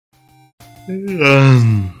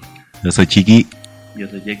Yo soy Chiqui. Yo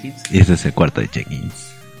soy Jenkins. Y este es el cuarto de check-ins.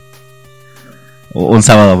 Un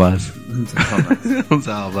sábado más. Un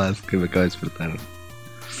sábado más que me acabo de despertar.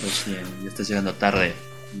 Pues bien, ya estás llegando tarde.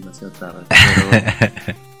 Demasiado tarde.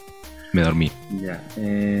 Pero... Me dormí. Ya.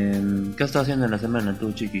 ¿Qué has estado haciendo en la semana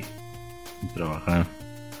tú, Chiqui? Trabajar.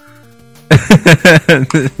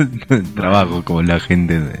 Trabajo como la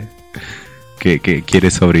gente que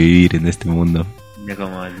quiere sobrevivir en este mundo. Ya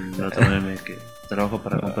como el otro meme que trabajo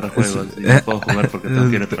para comprar juegos y no puedo jugar porque no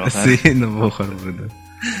quiero trabajar. Sí, no puedo jugar porque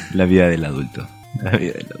la vida del adulto. La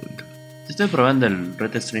vida del adulto. Estoy probando el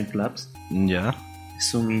Red Stream Labs. Ya.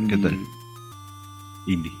 Es un indie. ¿Qué tal?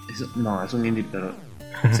 Indie. No, es un indie, pero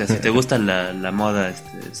o sea, si te gusta la moda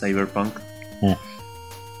cyberpunk,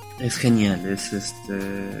 es genial. Es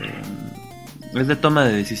de toma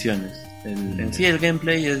de decisiones. En sí el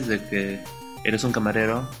gameplay es de que eres un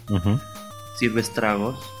camarero, sirves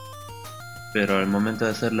tragos, pero al momento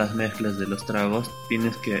de hacer las mezclas de los tragos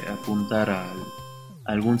tienes que apuntar a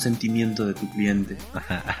algún sentimiento de tu cliente.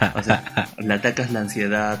 O sea, le atacas la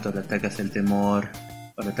ansiedad, o le atacas el temor,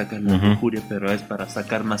 o le atacas la lujuria, pero es para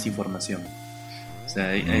sacar más información. O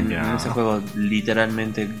sea, en ese juego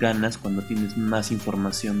literalmente ganas cuando tienes más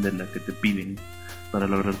información de la que te piden para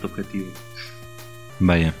lograr tu objetivo.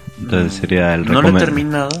 Vaya, entonces sería el no lo he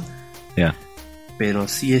terminado. Ya. Pero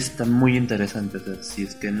sí está muy interesante. O sea, si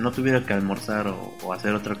es que no tuviera que almorzar o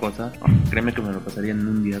hacer otra cosa, créeme que me lo pasaría en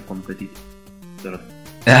un día completito. Pero...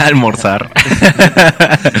 almorzar.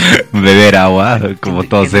 Beber agua, como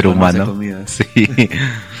todo ser humano. Sí.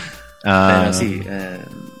 Pero sí,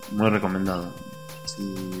 muy recomendado.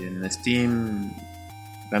 Sí, en Steam,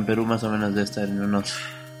 acá en Perú más o menos debe estar en unos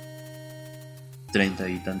 30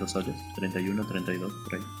 y tantos soles, 31, 32,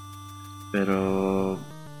 por ahí. Pero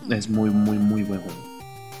es muy, muy, muy buen juego.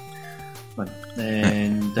 Bueno,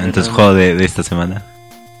 entonces juego de esta semana.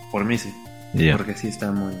 Por mí sí, porque sí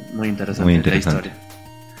está muy, muy interesante, la historia.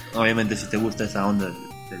 Obviamente si te gusta esa onda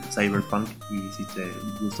del cyberpunk y si te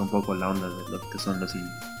gusta un poco la onda de lo que son los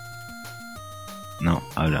indies. No,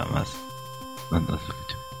 habla más. No se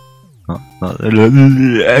escucha. No.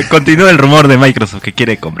 Continúa el rumor de Microsoft que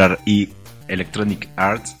quiere comprar Electronic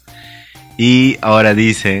Arts. Y ahora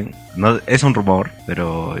dicen, no, es un rumor,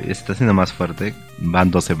 pero está siendo más fuerte.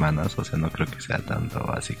 Van 2 semanas, o sea, no creo que sea tanto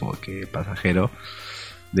así como que pasajero,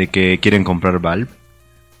 de que quieren comprar Valve.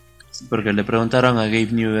 Porque le preguntaron a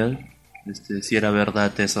Gabe Newell si era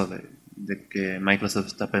verdad eso de que Microsoft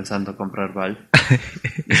está pensando comprar Valve.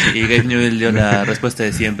 Y Gabe Newell dio la respuesta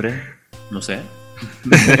de siempre: no sé.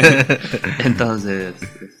 Entonces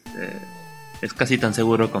es casi tan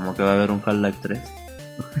seguro como que va a haber un Half-Life 3.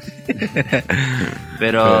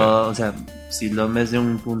 Pero, o sea, si lo ves de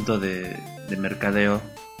un punto de mercadeo,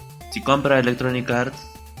 si compra Electronic Arts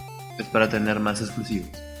es para tener más exclusivos.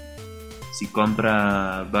 Si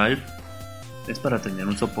compra Valve es para tener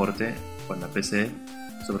un soporte con la PC,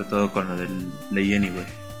 sobre todo con lo del Play Anyway,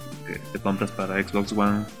 que te compras para Xbox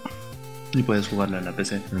One y puedes jugarla en la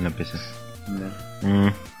PC. En la PC.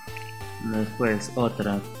 Después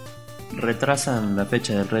otra. Retrasan la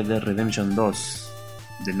fecha del Red Dead Redemption 2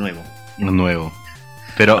 de nuevo.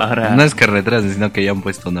 Pero ahora, no es que retrasen, sino que ya han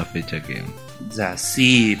puesto una fecha que... O sea,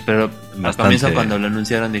 sí, pero bastante... al comienzo cuando lo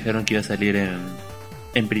anunciaron dijeron que iba a salir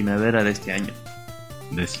en primavera de este año.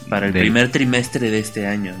 Para el primer trimestre de este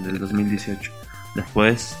año, del 2018.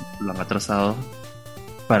 Después lo han atrasado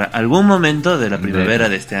para algún momento de la primavera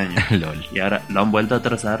de este año. LOL. Y ahora lo han vuelto a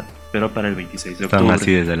atrasar, pero para el 26 de octubre. Están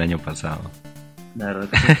así desde el año pasado. La verdad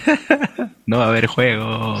que sí. No va a haber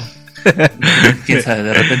juego. Quién sabe,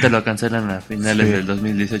 de repente lo cancelan a finales del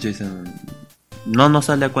 2018 y dicen: no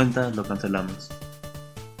sale a cuenta, lo cancelamos.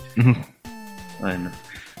 Bueno,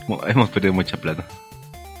 hemos perdido mucha plata.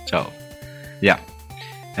 Chao. Ya.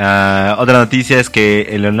 Otra noticia es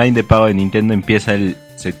que el online de pago de Nintendo empieza el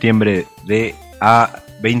septiembre a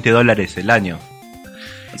 $20 el año.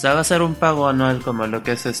 O sea, va a ser un pago anual como lo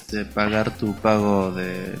que es pagar tu pago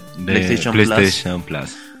de PlayStation Plus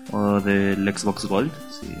o del Xbox Gold,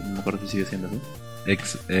 sí, no me acuerdo si sigue siendo así. Creo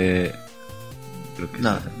que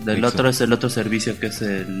no, del otro es el otro servicio que es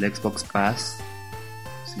el Xbox Pass,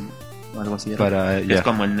 sí, o algo así. Es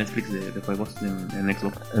como el Netflix de juegos en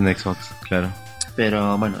Xbox. En Xbox, claro.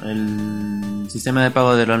 Pero bueno, el sistema de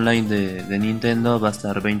pago del online de Nintendo va a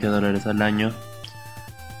estar $20 al año.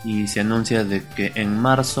 Y se anuncia de que en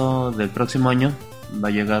marzo del próximo año va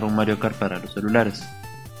a llegar un Mario Kart para los celulares.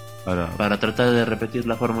 Para tratar de repetir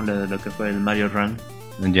la fórmula de lo que fue el Mario Run.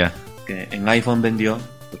 Ya. Que en iPhone vendió,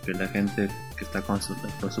 porque la gente que está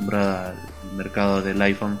acostumbrada al mercado del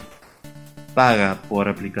iPhone paga por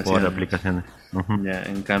aplicaciones. Ya,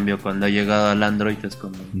 en cambio, cuando ha llegado al Android es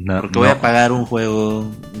como... porque voy a pagar un juego...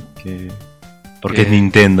 Porque es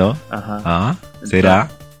Nintendo. Ajá. Ah, ¿será?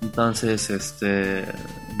 Entonces, el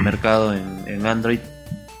mercado en Android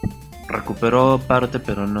recuperó parte,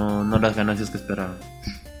 pero no las ganancias que esperaban.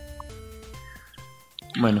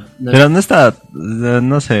 Bueno. Pero no está...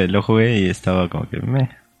 No sé, lo jugué y estaba como que...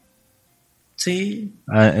 Sí.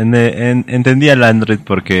 Entendía el Android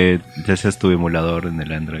porque ya hacías tu emulador en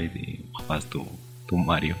el Android y jugabas tu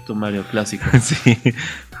Mario. Tu Mario clásico. Sí.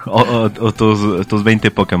 O tus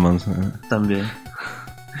 20 Pokémon. También.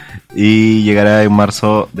 Y llegará en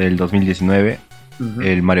marzo del 2019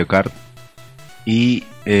 el Mario Kart. Y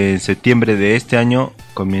en septiembre de este año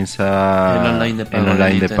comienza el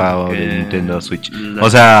online de pago de Nintendo Switch. O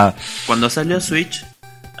sea, cuando salió Switch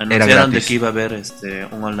anunciaron de que iba a haber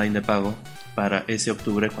un online de pago para ese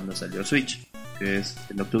octubre cuando salió Switch, que es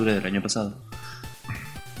el octubre del año pasado.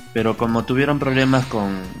 Pero como tuvieron problemas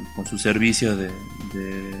con su servicio de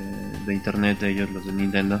internet de ellos, los de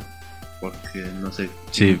Nintendo, porque no sé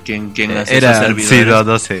quién hace esos servidores. Sí,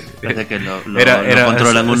 no sé. Parece que lo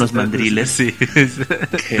controlan unos mandriles. Sí.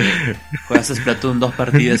 Que juegas Splatoon 2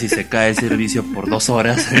 partidas y se cae el servicio por 2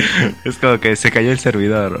 horas. Es como que se cayó el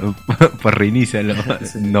servidor. Pues reinícialo.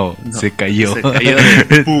 Sí. No, se cayó. Se cayó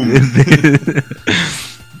de ¡pum!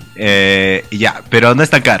 Ya, pero no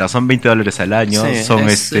es tan caro. Son $20 al año. Sí, son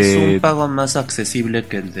es un pago más accesible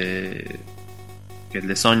que el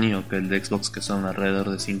de Sony o que el de Xbox, que son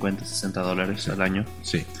alrededor de $50-$60 al año.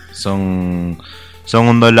 Sí, son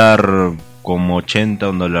 $1 como 80,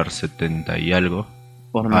 $1.70 y algo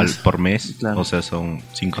por mes. Claro. O sea, son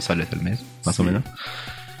 5 soles al mes, más o menos.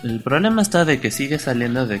 El problema está de que sigue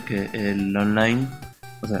saliendo de que el online,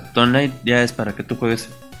 o sea, tu online ya es para que tú juegues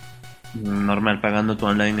normal, pagando tu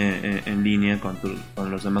online en línea con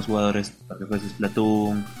los demás jugadores, para que juegues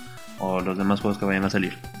Splatoon o los demás juegos que vayan a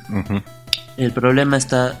salir. El problema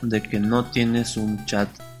está de que no tienes un chat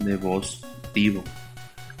de voz activo.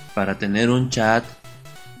 Para tener un chat,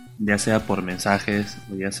 ya sea por mensajes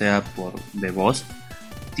o ya sea por de voz,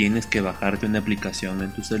 tienes que bajarte una aplicación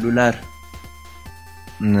en tu celular.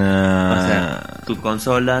 O sea, tu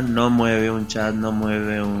consola no mueve un chat, no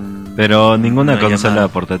mueve un... Pero ninguna consola llamada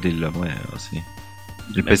portátil lo mueve, ¿o sí?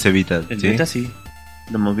 El PC Vita, el Vita sí,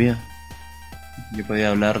 lo movía. Yo podía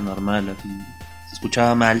hablar normal, así. Se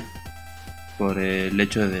escuchaba mal por el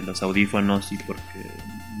hecho de los audífonos y porque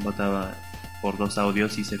botaba por 2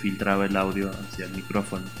 audios y se filtraba el audio hacia el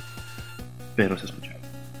micrófono, pero se escuchaba.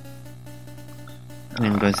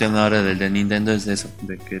 La cuestión ahora del de Nintendo es eso,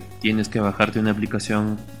 de que tienes que bajarte una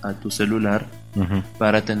aplicación a tu celular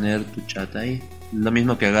para tener tu chat ahí. Lo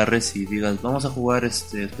mismo que agarres y digas, vamos a jugar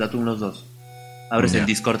Splatoon los 2. Abres el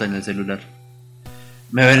Discord en el celular.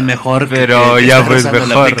 Me ve mejor, pero que ya pues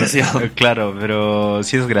mejor. Claro, pero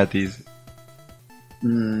si es gratis.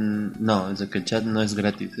 No, es de que el chat no es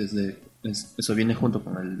gratis, eso viene junto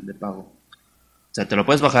con el de pago. O sea, te lo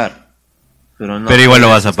puedes bajar, pero igual lo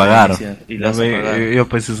vas a pagar. Y lo vas a pagar. Yo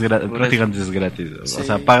pues prácticamente es gratis. Sí. O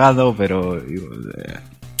sea, pagado, pero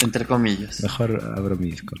entre comillas. Mejor abro mi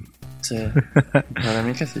Discord. Sí, para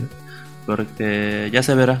mí que sí. Porque ya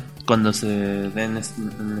se verá cuando se dé en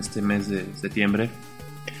este mes de septiembre,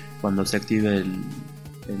 cuando se active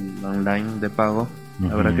el online de pago.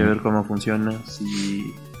 Habrá que ver cómo funciona,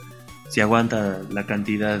 si aguanta la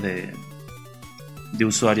cantidad de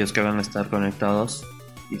usuarios que van a estar conectados,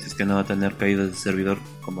 y si es que no va a tener caídas de servidor,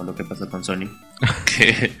 como lo que pasa con Sony,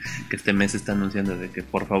 que este mes está anunciando de que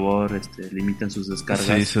por favor limiten sus descargas.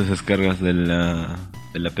 Sí, sus descargas de la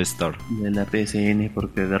App Store. De la PSN,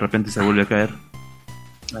 porque de repente se vuelve a caer.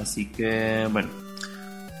 Así que, bueno,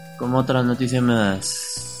 como otra noticia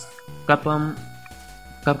más, Capcom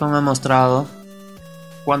ha mostrado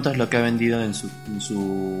cuánto es lo que ha vendido en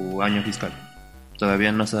su año fiscal.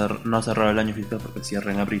 Todavía no ha cerrado el año fiscal porque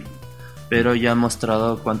cierra en abril, pero ya ha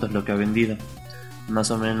mostrado cuánto es lo que ha vendido.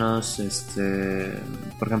 Más o menos,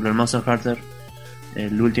 por ejemplo, el Monster Hunter,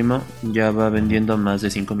 el último, ya va vendiendo más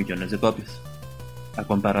de 5 millones de copias, a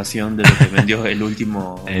comparación de lo que vendió el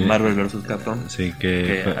último Marvel vs. Capcom, sí,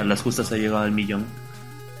 que a las justas ha llegado al millón.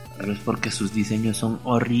 Pero es porque sus diseños son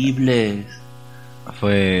horribles.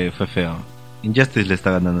 Fue feo. Injustice le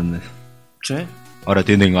está ganando en eso. ¿Sí? Ahora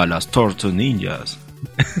tienen a las Tortugas Ninjas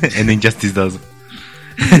en Injustice 2.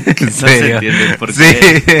 ¿En serio? No se entiende por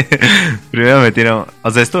qué. Sí. Primero metieron...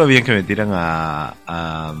 O sea, estuvo bien que metieran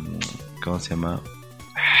a ¿cómo se llama?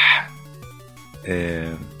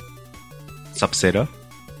 Sub-Zero.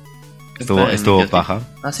 Estuvo paja.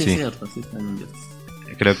 Ah, sí, es cierto. Sí, está en Injustice.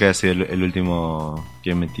 Creo que ha sido el último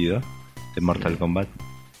que he metido de Mortal Kombat.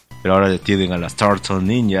 Pero ahora le tienen a las Tortugas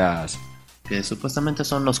Ninjas que supuestamente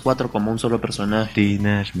son los 4 como un solo personaje.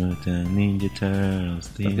 Teenage Mutant Ninja Turtles,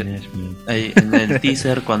 Teenage Mutant. Ahí, en el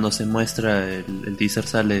teaser, cuando se muestra el teaser,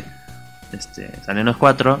 salen los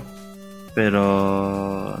 4,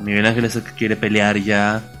 pero Miguel Ángel es el que quiere pelear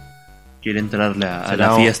ya, quiere entrarle a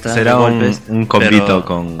la fiesta. Será un convito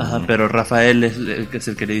con... Ajá, pero Rafael es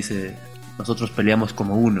el que le dice, nosotros peleamos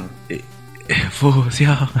como uno.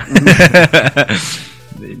 Fusión.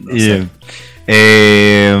 No sé.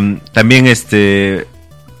 También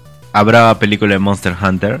habrá película de Monster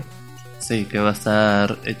Hunter. Sí, que va a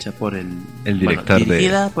estar hecha por el director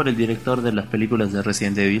dirigida por el director de las películas de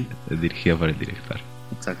Resident Evil. Dirigida por el director.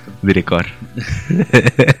 Exacto. Director.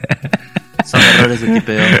 Son errores de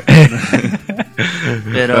tipeo.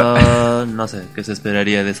 Pero no sé, ¿qué se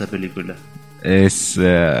esperaría de esa película?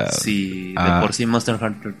 Si de por sí Monster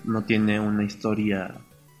Hunter no tiene una historia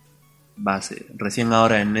base. Recién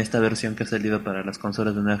ahora en esta versión que ha salido para las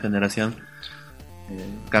consolas de nueva generación,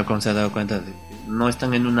 Capcom se ha dado cuenta de que no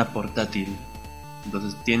están en una portátil,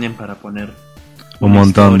 entonces tienen para poner un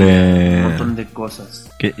montón de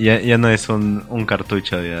cosas. Que ya no es un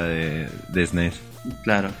cartucho ya de SNES.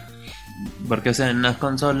 Claro, porque o sea, en las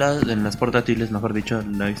consolas, en las portátiles, mejor dicho,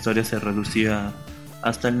 la historia se reducía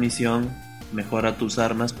hasta la misión, mejora tus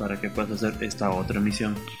armas para que puedas hacer esta otra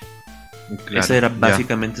misión. Claro, esa era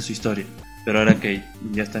básicamente su historia. Pero ahora que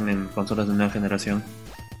ya están en consolas de nueva generación,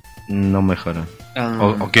 no mejoran.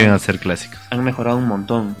 O quieren hacer clásicos. Han mejorado un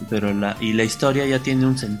montón, pero la historia ya tiene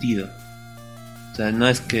un sentido. O sea, no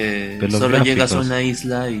es que solo llegas a una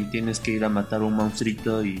isla y tienes que ir a matar un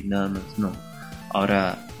monstruito y nada más. No.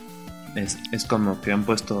 Ahora es como que han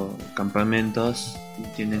puesto campamentos y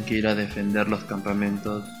tienen que ir a defender los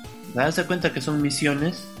campamentos. Darse cuenta que son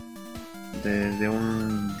misiones de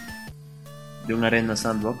un arena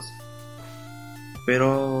sandbox,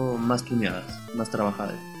 pero más tuneadas, más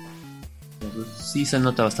trabajadas. Entonces sí se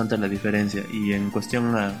nota bastante la diferencia, y en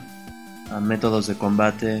cuestión a métodos de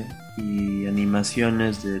combate y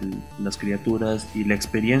animaciones de las criaturas y la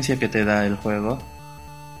experiencia que te da el juego,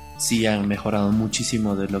 sí han mejorado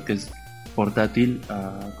muchísimo de lo que es portátil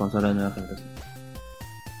a consola de nueva generación.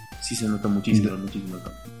 Sí se nota muchísimo.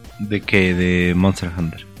 ¿De qué? ¿De Monster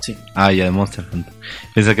Hunter? Sí. Ah, ya, de Monster Hunter.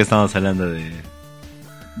 Pensé que estábamos hablando de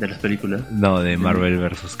las películas. No, de Marvel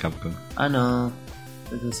vs. Capcom. Ah, no.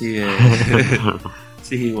 Eso sigue.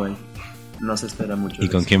 Sigue igual. No se espera mucho. ¿Y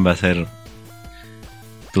con quién va a ser?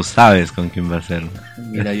 Tú sabes con quién va a ser.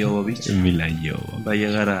 Mila Jovovich. Mila Jovovich. Va a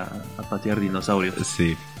llegar a patear dinosaurios.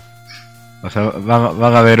 Sí. O sea,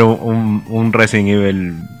 van a ver un Resident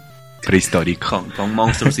Evil prehistórico. Con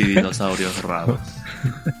monstruos y dinosaurios raros.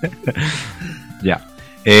 Ya.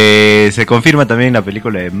 Se confirma también la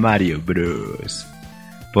película de Mario Bros.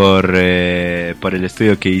 Por el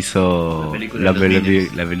estudio que hizo la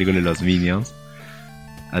película de los Minions.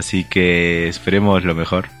 Así que esperemos lo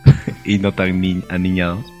mejor. Y no tan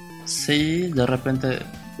aniñados. Sí, de repente.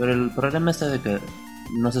 Pero el problema está de que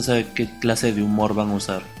no se sabe qué clase de humor van a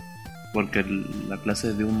usar. Porque la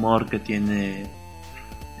clase de humor que tiene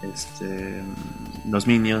los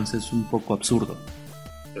Minions es un poco absurdo.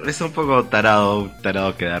 Es un poco tarado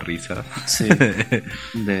que da risa. Sí,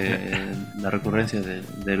 de la recurrencia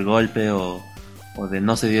del golpe o de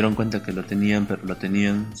no se dieron cuenta que lo tenían, pero lo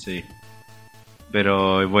tenían. Sí.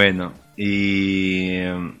 Pero bueno,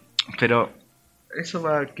 pero eso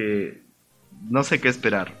va a que no sé qué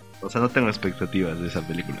esperar. O sea, no tengo expectativas de esa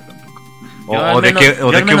película tampoco. Yo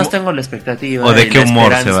al menos tengo la expectativa. ¿O de qué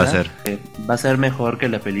humor se va a hacer? Va a ser mejor que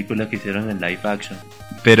la película que hicieron en live action.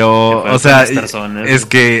 Pero, o sea, es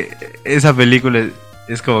que esa película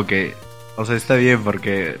es como que, o sea, está bien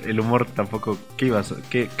porque el humor tampoco, ¿qué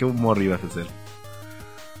humor ibas a hacer?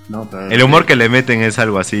 No, pero el humor que le meten es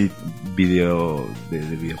algo así, de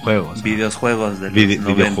videojuegos. Videojuegos de los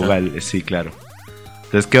 90. Videojugal, sí, claro.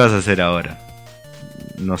 Entonces, ¿qué vas a hacer ahora?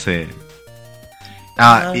 No sé.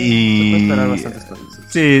 Y... Se puede esperar bastantes cosas.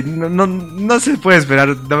 Sí, no se puede esperar.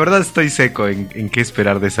 La verdad estoy seco en qué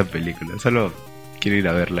esperar de esa película. Solo quiero ir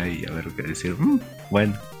a verla y a ver qué decir.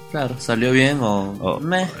 Bueno. Claro, ¿salió bien o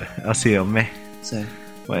meh? Ha sido meh. Sí.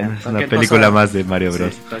 Bueno, es una película más de Mario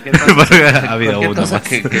Bros. Sí, ha habido cualquier una cosa más.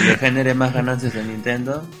 que le genere más ganancias a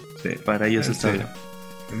Nintendo, sí, para ellos está bien.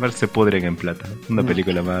 Además se pudren en plata. Una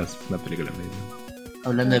película más, una película menos.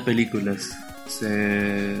 Hablando de películas,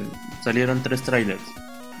 salieron 3 trailers.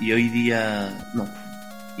 Y hoy día... No.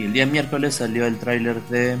 Y el día miércoles salió el tráiler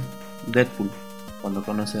de Deadpool, cuando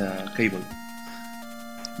conoce a Cable.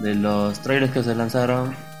 De los trailers que se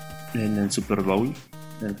lanzaron en el Super Bowl,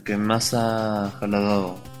 el que más ha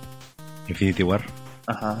jalado... Infinity War.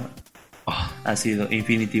 Ajá. ha sido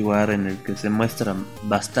Infinity War, en el que se muestran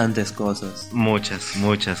bastantes cosas.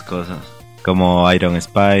 Muchas cosas. Como Iron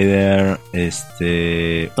Spider,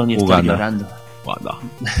 Tony está Uganda. llorando.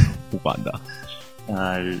 Uganda.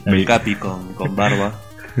 Al Capi con barba.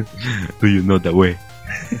 Do you know the way?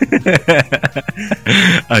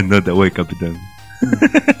 I know the way, capitán.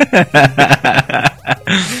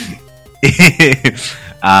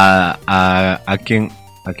 ¿A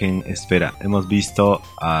quién espera? Hemos visto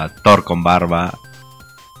a Thor con barba,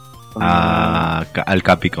 al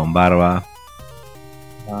Capi con barba,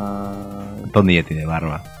 Tony ya tiene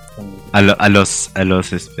barba, a los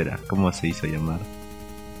espera, ¿cómo se hizo llamar?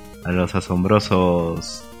 A los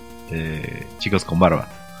asombrosos chicos con barba.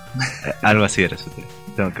 Algo así era,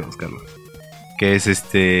 tengo que buscarlo. Que es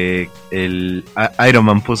el Iron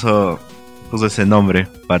Man puso ese nombre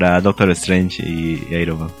para Doctor Strange y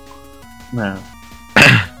Iron Man. No.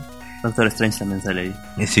 Doctor Strange también sale ahí.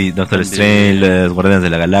 Sí, Doctor Strange, los Guardianes de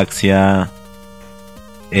la Galaxia.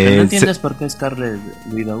 ¿No entiendes por qué Scarlet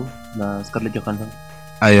Widow, la Scarlett Johansson?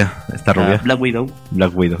 Ah, ya, está rubia. Black Widow.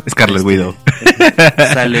 Scarlet Widow.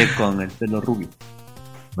 Sale con el pelo rubio.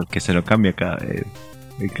 Porque se lo cambia cada vez.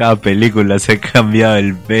 En cada película se ha cambiado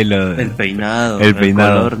el pelo. El peinado. El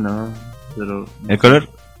color, ¿no? Pero, ¿el color?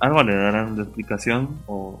 Algo le darán de explicación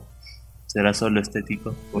o será solo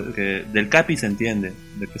estético. Porque del Capi se entiende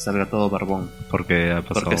de que salga todo barbón. Porque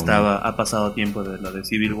ha pasado tiempo de lo de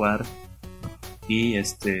Civil War. Y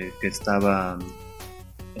que estaba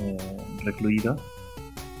recluido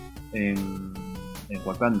en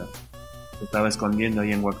Wakanda. Se estaba escondiendo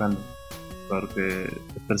ahí en Wakanda porque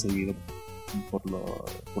es perseguido por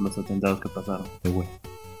los atentados que pasaron. The way.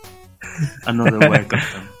 I know the way,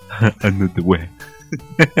 Captain. I know the way.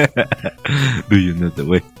 Do you know the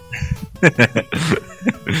way?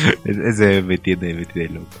 Ese me tiene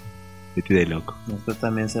loco. Me tiene loco. Después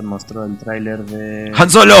también se mostró el tráiler de ¡Han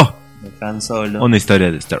Solo! De Han Solo. Una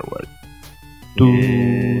historia de Star Wars.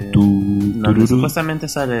 Donde supuestamente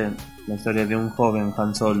sale la historia de un joven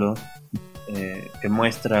Han Solo que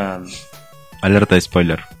muestra... Alerta de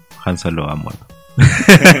spoiler. Han Solo ha muerto.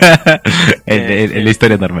 En la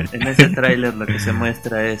historia normal. En ese tráiler lo que se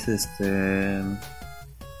muestra es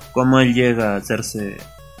cómo él llega a hacerse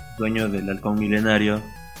dueño del halcón milenario,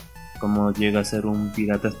 cómo llega a ser un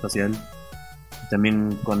pirata espacial.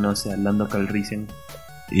 También conoce a Lando Calrissian.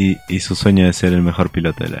 Y su sueño de ser el mejor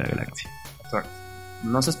piloto de la galaxia.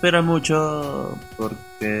 No se espera mucho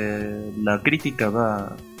porque la crítica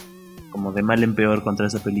va como de mal en peor contra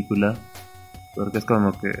esa película, porque es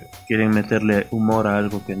como que quieren meterle humor a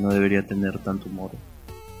algo que no debería tener tanto humor.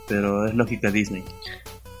 Pero es lógica Disney.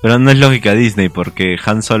 Pero no es lógica Disney, porque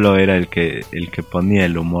Han Solo era el que ponía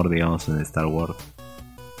el humor, digamos, en Star Wars.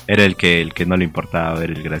 Era el que no le importaba ver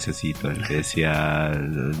el graciosito, el que decía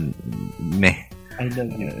meh. I love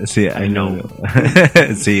you. Sí, I know.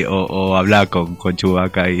 Sí, o hablaba con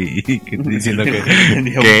Chewbacca y diciendo que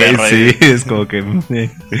sí, es como que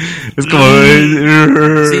es como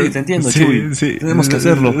sí, te entiendo, sí, Chewie. Sí, tenemos que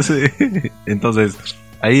hacerlo. Sí. Entonces,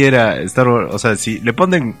 ahí era Star Wars, o sea, si le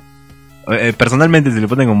ponen personalmente si le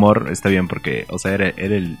ponen humor está bien porque, o sea, era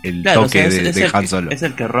el claro, toque, o sea, de Han Solo. Es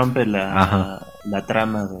el que rompe la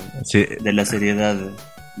trama de la seriedad de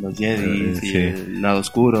los Jedi y el lado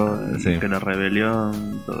oscuro, que la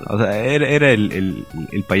rebelión, todo. O sea, era el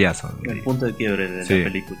payaso. El punto de quiebre de la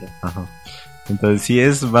película. Ajá. Entonces, si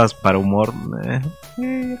es más para humor,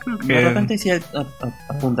 yo creo que... De repente sí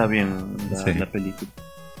apunta bien la película.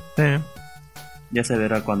 Sí. Ya se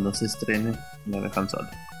verá cuando se estrene la de Han Solo.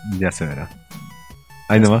 Ya se verá.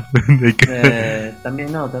 Ahí nomás. También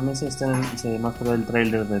se mostró el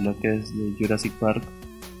trailer de lo que es de Jurassic Park,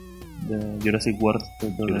 de Jurassic World,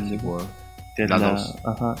 que es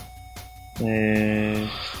ajá.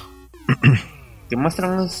 Que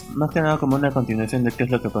muestran más que nada como una continuación de qué es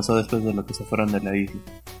lo que pasó después de lo que se fueron de la isla,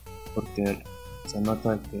 porque se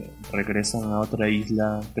nota que regresan a otra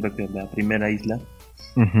isla, creo que la primera isla.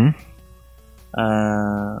 Uh-huh.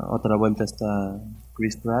 Otra vuelta está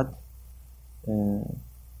Chris Pratt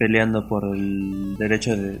peleando por el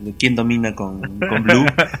derecho de quién domina con Blue.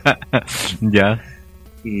 Ya.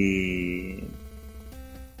 Y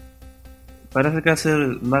parece que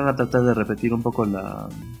van a tratar de repetir un poco la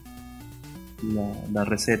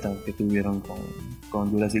receta que tuvieron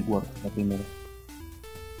con Jurassic World, la primera,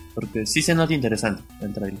 porque sí se nota interesante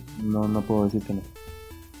el trailer, no puedo decir que no.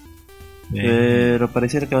 Pero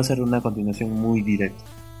pareciera que va a ser una continuación muy directa.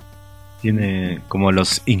 Tiene como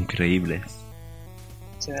Los Increíbles.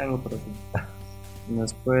 Sí, algo por así.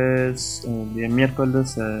 Después, el día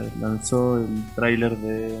miércoles se lanzó el tráiler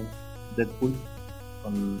de Deadpool,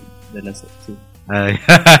 Ay.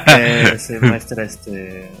 que se muestra es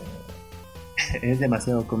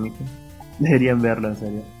demasiado cómico. Deberían verlo, en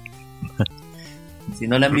serio. Si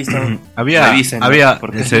no lo han visto, revisen,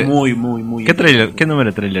 porque es muy, muy, muy... ¿Qué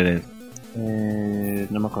número de trailer es?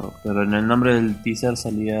 No me acuerdo, pero en el nombre del teaser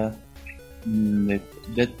salía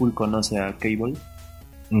Deadpool conoce a Cable.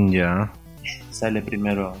 Ya. Sale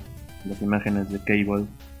primero las imágenes de Cable,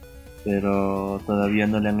 pero todavía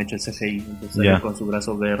no le han hecho el CGI, entonces sale con su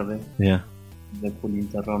brazo verde. Deadpool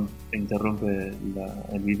interrumpe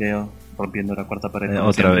el video rompiendo la cuarta pared.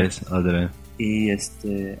 Otra vez. Y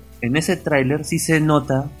en ese tráiler sí se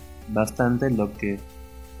nota bastante lo que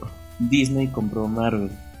Disney compró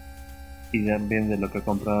Marvel y también de lo que ha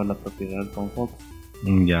comprado la propiedad con Fox.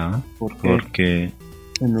 Ya. Porque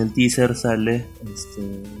en el teaser sale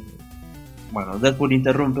Deadpool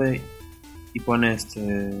interrumpe y pone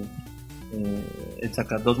él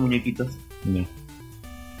saca dos muñequitos.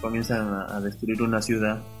 Comienzan a destruir una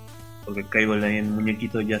ciudad porque Cable ahí en el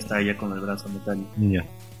muñequito ya está allá con el brazo metálico.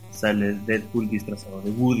 Sale Deadpool disfrazado de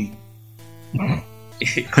Woody.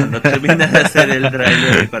 Y cuando termina de hacer el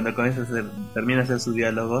trailer y cuando termina de hacer su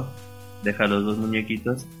diálogo, deja los dos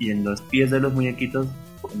muñequitos y en los pies de los muñequitos,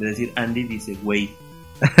 en vez de decir Andy, dice Wade.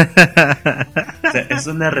 O sea, es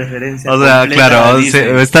una referencia. O sea, claro,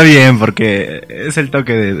 está bien porque es el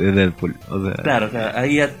toque de Deadpool. O sea. Claro, o sea,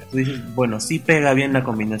 ahí ya tú dices, bueno, sí pega bien la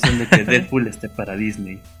combinación de que Deadpool esté para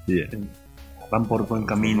Disney. Van por buen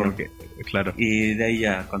camino. Claro. Y de ahí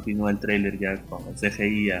ya continúa el trailer ya con el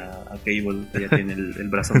CGI a Cable, que ya tiene el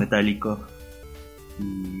brazo metálico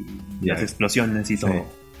y las explosiones y todo. Sí.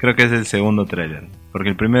 Creo que es el segundo trailer, porque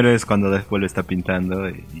el primero es cuando Deadpool está pintando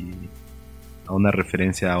y a una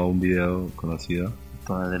referencia a un video conocido.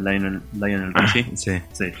 Con el Lionel Richie. Sí.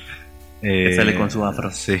 Que sale con su afro.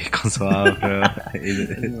 Sí, con su afro.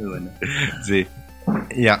 Es muy bueno. Sí.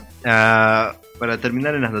 Ya. Para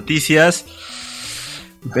terminar en las noticias.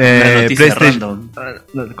 La noticia random.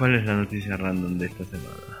 ¿Cuál es la noticia random de esta semana?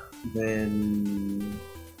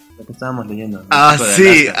 Lo que estábamos leyendo.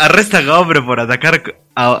 Sí, arrestan a hombre por atacar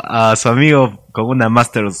a su amigo con una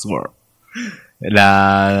Master Sword.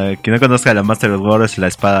 Quien no conozca la Master Sword es la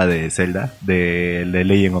espada de Zelda, de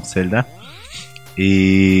Legend of Zelda.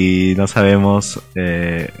 Y no sabemos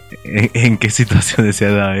en qué situaciones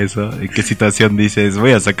se da eso. En qué situación dices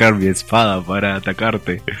voy a sacar mi espada para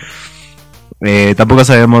atacarte. Tampoco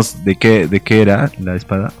sabemos de qué era la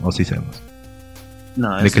espada. O sí sabemos.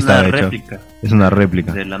 No, es una réplica. Es una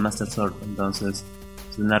réplica de la Master Sword. Entonces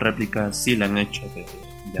es una réplica, sí la han hecho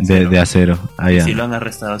de acero. Y si lo han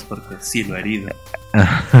arrestado es porque sí lo ha herido.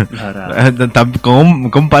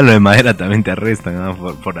 Con un palo de madera también te arrestan, ¿no?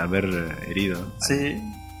 por haber herido. Sí,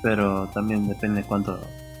 pero también depende con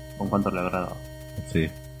cuánto le habrá dado. Sí.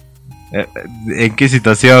 ¿En qué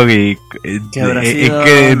situación y en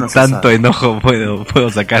qué tanto enojo puedo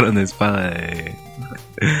sacar una espada de...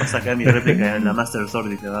 Voy a sacar mi réplica en la Master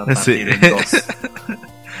Sword y te va a partir en dos.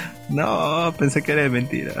 No, pensé que era de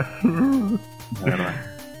mentira. La verdad.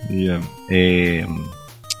 Bien.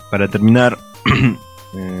 Para terminar,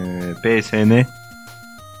 PSN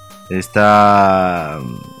se está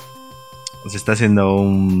haciendo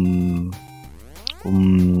un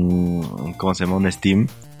 ¿cómo se llama? Un Steam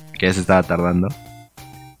que ya se estaba tardando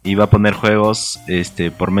y va a poner juegos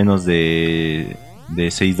por menos de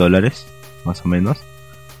 $6 más o menos.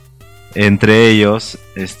 Entre ellos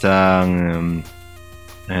están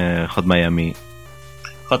Hotline Miami.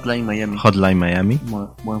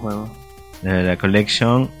 Buen juego. La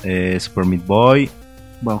Collection, Super Meat Boy.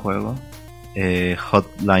 Buen juego.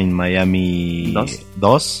 Hotline Miami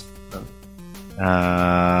 2.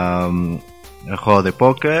 El juego de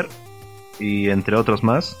póker. Y entre otros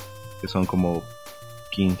más, que son como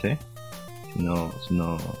 15. Si no.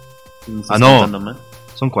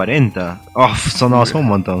 Son 40. Son un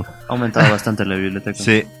montón. Ha aumentado bastante la biblioteca.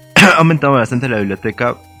 Sí, ha aumentado bastante la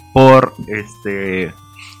biblioteca.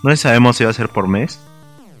 No sabemos si va a ser por mes,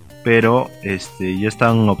 pero ya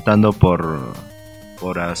están optando por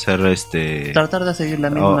hacer tratar de seguir la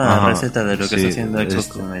misma receta de lo que está haciendo Xbox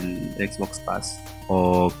con el Xbox Pass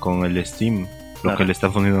o con el Steam, lo que le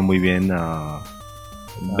está funcionando muy bien a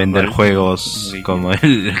vender juegos como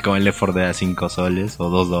el Left 4 Dead a 5 soles o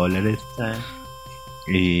 $2.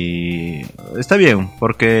 Y está bien,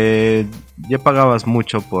 porque ya pagabas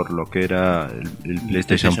mucho por lo que era el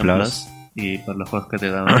PlayStation Plus y por los juegos que te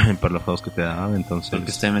daban. Entonces. Porque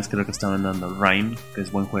este mes creo que estaban dando Rime, que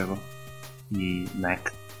es buen juego, y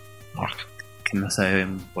Knack, que no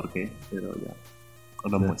saben por qué, pero ya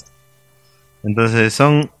lo muestro. Entonces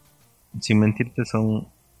sin mentirte, son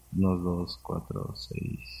unos 2, 4,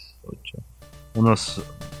 6, 8, unos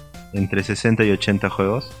entre 60 y 80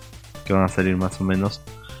 juegos que van a salir más o menos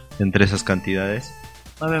entre esas cantidades.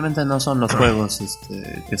 Obviamente no son los juegos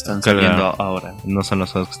que están saliendo ahora. No son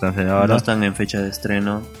los juegos que están saliendo ahora. No están en fecha de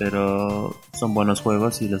estreno, pero son buenos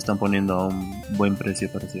juegos y lo están poniendo a un buen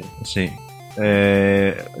precio, parecido. Sí.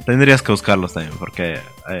 Tendrías que buscarlos también, porque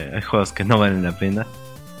hay juegos que no valen la pena.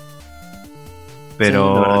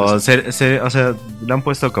 Pero, sí, o sea, lo han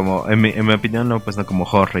puesto como, en mi opinión, lo han puesto como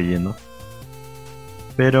juegos rellenos.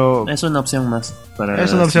 Pero es una opción más para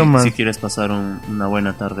si quieres pasar una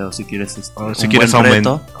buena tarde o si quieres si quieres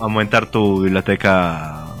aumentar tu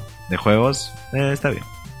biblioteca de juegos, está bien.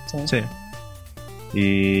 Sí.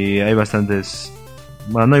 Y hay bastantes,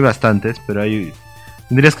 bueno, no hay bastantes, pero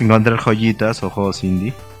tendrías que encontrar joyitas o juegos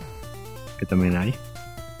indie, que también hay.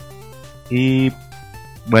 Y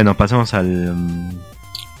bueno, pasamos al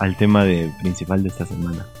tema principal de esta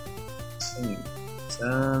semana. Sí. Se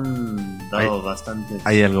han dado bastantes.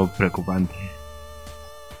 Hay algo preocupante.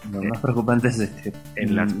 Lo más preocupante es que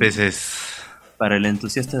en las PCs, para el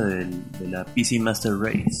entusiasta de la PC Master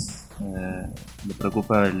Race, le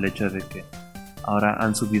preocupa el hecho de que ahora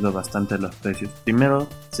han subido bastante los precios. Primero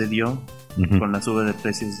se dio con la suba de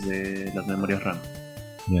precios de las memorias RAM,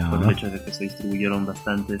 por el hecho de que se distribuyeron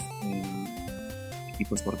bastantes en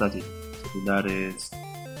equipos portátiles, celulares,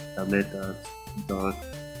 tabletas y todo.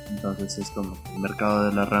 Entonces es como que el mercado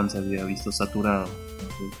de la RAM se había visto saturado.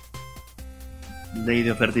 Entonces, ley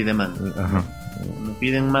de oferta y demanda. Me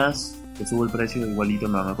piden más, que subo el precio, igualito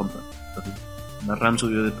me van a comprar. Entonces, la RAM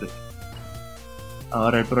subió de precio.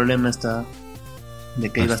 Ahora el problema está de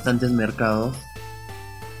que hay bastantes mercados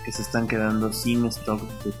que se están quedando sin stock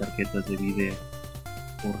de tarjetas de video.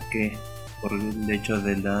 ¿Por qué? Por el hecho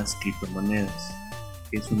de las criptomonedas.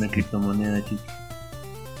 ¿Qué es una criptomoneda, chicos?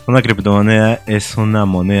 Una criptomoneda es una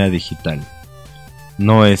moneda digital,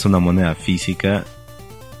 no es una moneda física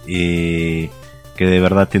que de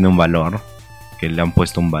verdad tiene un valor, que le han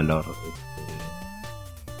puesto un valor.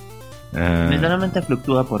 Literalmente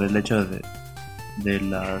fluctúa por el hecho de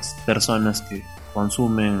las personas que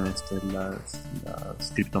consumen las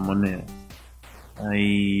criptomonedas.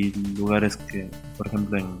 Hay lugares que, por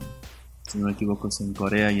ejemplo, si no me equivoco, es en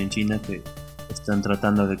Corea y en China, que están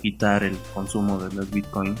tratando de quitar el consumo de los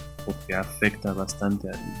bitcoins porque afecta bastante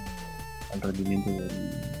al rendimiento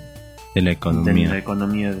de la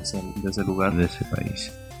economía de ese lugar, de ese país.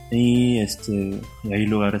 Y hay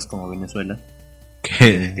lugares como Venezuela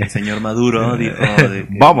que el señor Maduro dijo de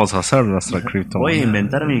que vamos a hacer nuestra criptomoneda, voy a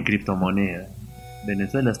inventar mi criptomoneda.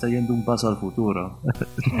 Venezuela está yendo un paso al futuro.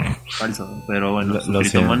 Falso, pero bueno, su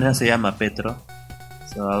criptomoneda se llama Petro.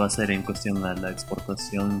 Se va a basar en cuestión a la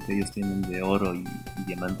exportación que ellos tienen de oro y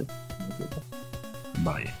diamante.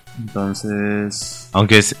 Vaya. Entonces,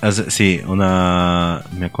 aunque sí,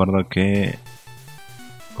 me acuerdo que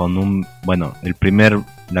con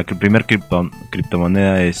la primer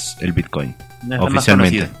criptomoneda es el Bitcoin, es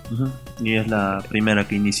oficialmente. Y es la primera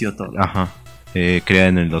que inició todo. Creada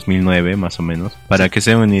en el 2009 más o menos. Para que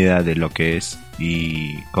se den una idea de lo que es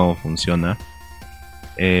y cómo funciona.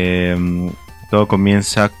 Todo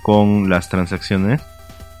comienza con las transacciones.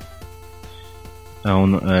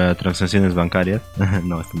 Transacciones bancarias.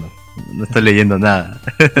 No, esto no estoy leyendo nada.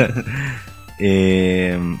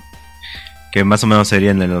 Que más o menos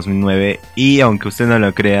sería en el 2009. Y aunque ustedes no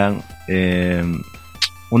lo crean,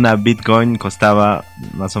 una Bitcoin costaba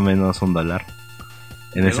más o menos $1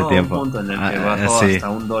 en ese tiempo. Un punto en el que bajó hasta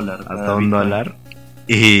 $1. Hasta $1.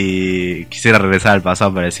 Y quisiera regresar al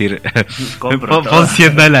pasado para decir pon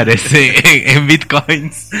 $100 en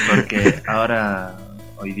bitcoins. Porque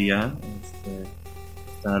hoy día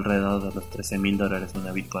está alrededor de los $13,000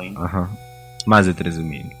 una bitcoin. Más de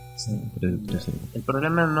 13,000. Sí. El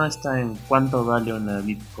problema no está en cuánto vale una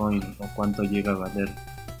bitcoin o cuánto llega a valer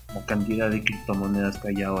la cantidad de criptomonedas que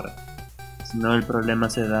hay ahora, sino el problema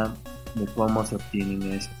se da de cómo se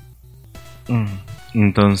obtienen eso.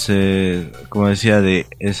 Entonces, como decía, de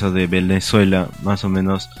eso de Venezuela, más o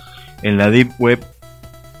menos en la Deep Web,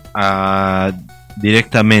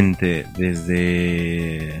 directamente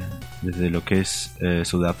desde lo que es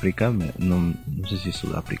Sudáfrica, no sé si es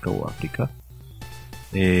Sudáfrica o África,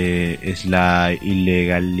 es la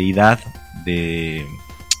ilegalidad de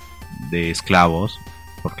esclavos,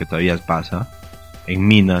 porque todavía pasa, en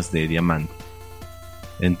minas de diamante.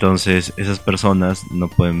 Entonces esas personas no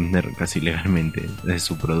pueden vender casi legalmente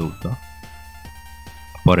su producto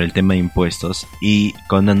por el tema de impuestos, y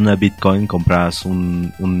con una Bitcoin comprabas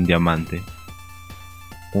un diamante,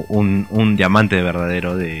 un diamante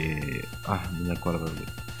verdadero de no me acuerdo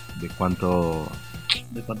de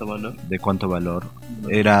cuánto valor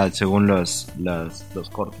era según los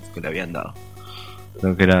cortes que le habían dado.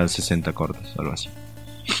 Creo que era 60 cortes, algo así.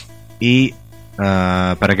 Y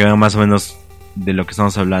para que vean más o menos de lo que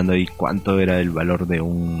estamos hablando y cuánto era el valor de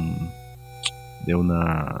un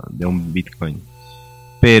Bitcoin.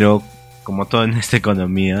 Pero como todo en esta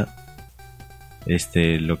economía,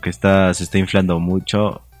 lo que se está inflando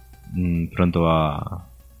mucho, pronto va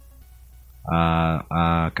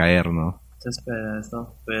a caer, ¿no? Se espera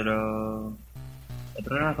eso, pero el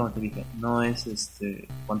problema, como te dije, no es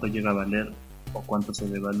cuánto llega a valer o cuánto se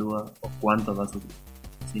devalúa o cuánto va a subir,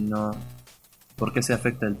 sino por qué se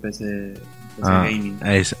afecta el PC gaming.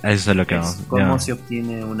 A eso es lo que vamos. ¿Cómo se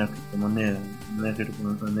obtiene una criptomoneda? Una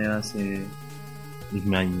criptomoneda se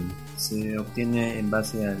obtiene en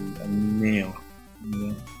base al mineo.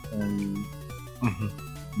 El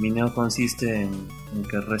mineo consiste en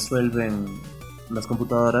que resuelven las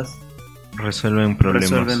computadoras. Resuelven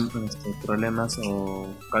problemas o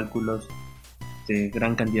cálculos de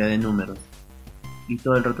gran cantidad de números. Y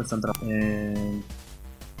todo el rato están trabajando.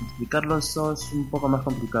 Explicarlo eso es un poco más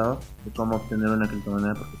complicado de cómo obtener una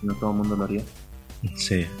criptomoneda, porque si no todo el mundo lo haría.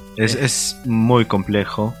 Sí, es muy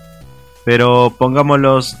complejo, pero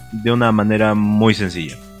pongámoslos de una manera muy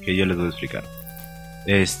sencilla, que yo les voy a explicar.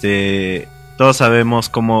 Todos sabemos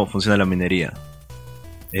cómo funciona la minería.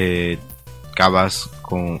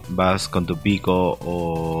 Vas con tu pico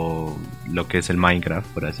o lo que es el Minecraft,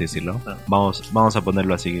 por así decirlo. Vamos a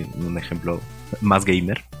ponerlo así, un ejemplo más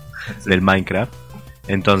gamer del Minecraft.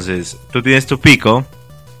 Entonces, tú tienes tu pico,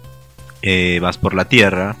 vas por la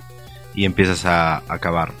tierra y empiezas a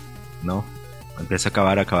cavar, ¿no? Empiezas a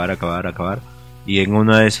cavar. Y en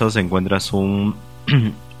uno de esos encuentras un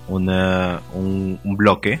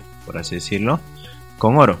bloque, por así decirlo,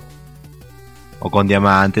 con oro. O con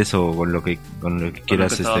diamantes o con lo que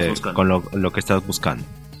quieras, con lo que estás buscando.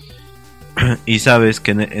 Y sabes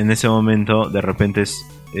que en ese momento de repente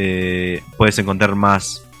puedes encontrar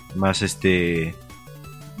más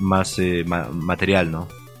material, ¿no?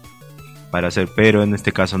 Para hacer, pero en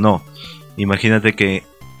este caso no. Imagínate que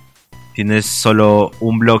tienes solo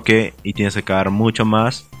un bloque y tienes que cavar mucho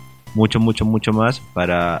más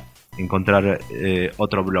para encontrar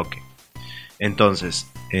otro bloque. Entonces,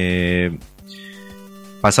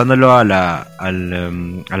 pasándolo a la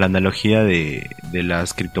analogía de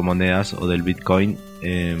las criptomonedas o del Bitcoin,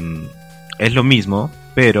 es lo mismo,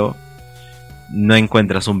 pero no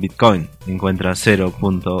encuentras un Bitcoin, encuentras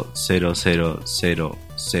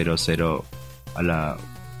 0.00000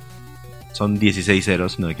 son 16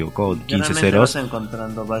 ceros, si no me equivoco, 15 ceros. Vas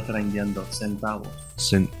encontrando, vas grandeando centavos.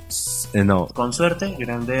 No. Con suerte,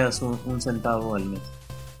 grandeas un centavo al mes.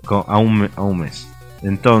 A un mes.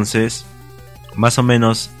 Entonces, más o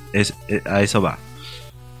menos a eso va.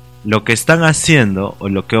 Lo que están haciendo o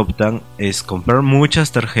lo que optan es comprar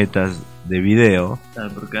muchas tarjetas de video.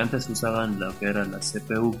 Claro, porque antes usaban lo que era la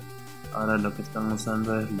CPU. Ahora lo que están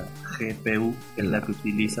usando es la GPU, que es la que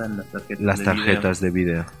utilizan las tarjetas de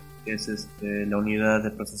video. Que es la unidad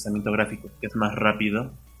de procesamiento gráfico, que es más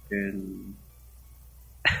rápido que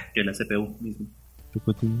la CPU misma.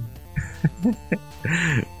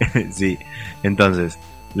 Sí, entonces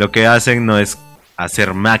lo que hacen no es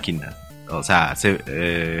hacer máquinas, o sea, hacer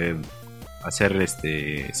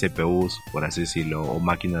CPUs, por así decirlo, o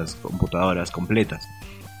máquinas computadoras completas.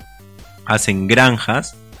 Hacen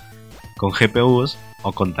granjas con GPUs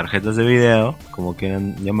o con tarjetas de video, como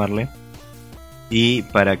quieran llamarle, y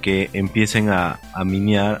para que empiecen a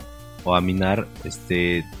minar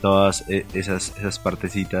todas esas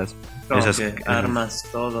partecitas. Armas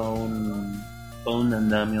todo un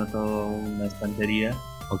andamio, toda una estantería,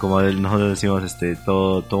 o como nosotros decimos,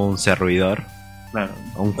 todo un servidor. Claro,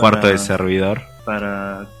 un cuarto de servidor.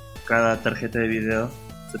 Para cada tarjeta de video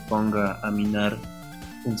se ponga a minar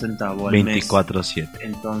un centavo al mes. 24/7.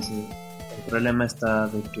 Entonces, el problema está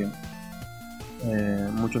de que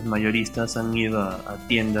muchos mayoristas han ido a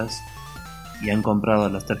tiendas y han comprado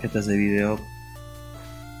las tarjetas de video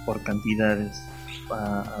por cantidades,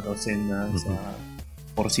 a docenas,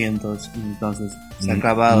 por cientos, y entonces se ha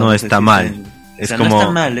acabado. No está mal. Es como no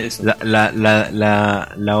está mal eso.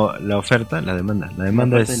 La oferta, la demanda. La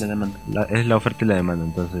demanda es la oferta y la demanda.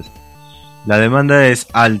 Entonces, la demanda es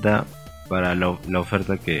alta para la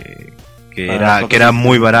oferta que era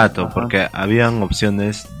muy barato. Ajá. Porque habían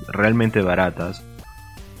opciones realmente baratas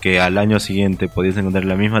que al año siguiente podías encontrar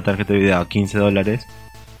la misma tarjeta de video a $15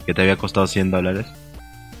 que te había costado $100.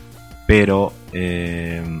 Pero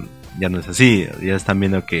ya no es así. Ya están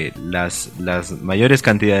viendo que las mayores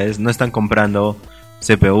cantidades no están comprando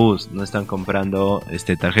CPUs, no están comprando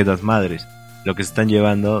tarjetas madres. Lo que se están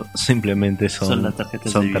llevando simplemente son las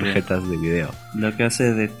tarjetas de video. Lo que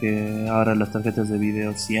hace de que ahora las tarjetas de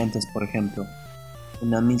video, si antes, por ejemplo,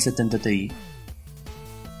 una 1070 Ti,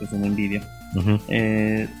 que es una Nvidia,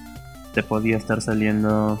 te podía estar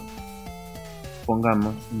saliendo,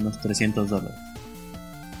 pongamos, unos $300.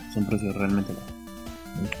 Es un precio realmente bajo,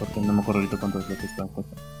 porque no me acuerdo ahorita cuánto es lo que está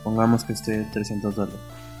costando. Pongamos que esté $300.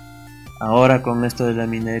 Ahora con esto de la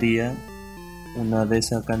minería, una de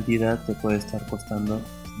esa cantidad te puede estar costando,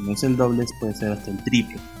 si no es el doble, puede ser hasta el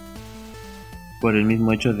triple, por el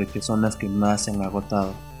mismo hecho de que son las que más se han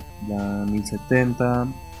agotado. La 1070,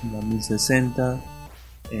 la 1060,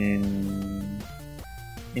 en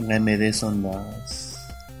AMD son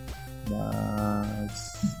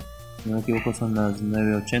si no me equivoco son las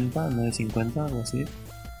 980, 950, algo así,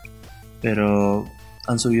 pero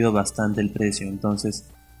han subido bastante el precio. Entonces,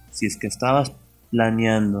 si es que estabas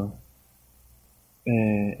planeando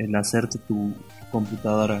el hacerte tu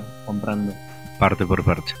computadora parte por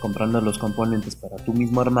parte, comprando los componentes para tú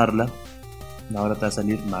mismo armarla, ahora te va a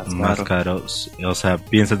salir más caro. O sea,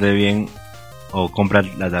 piénsate bien o compra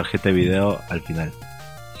la tarjeta de video al final.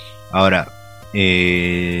 Ahora,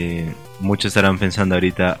 muchos estarán pensando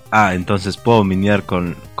ahorita, entonces puedo minear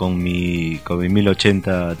con mi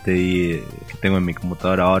 1080 Ti que tengo en mi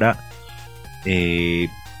computadora ahora.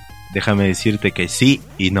 Déjame decirte que sí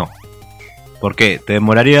y no. ¿Por qué? Te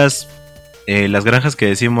demorarías, las granjas que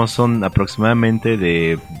decimos son aproximadamente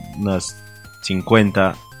de unas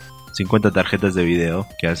 50 tarjetas de video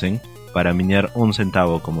que hacen para minear 1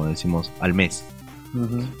 centavo, como decimos, al mes.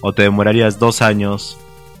 O te demorarías 2 años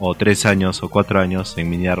o 3 años o 4 años en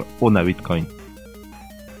minear una Bitcoin.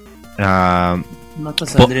 No te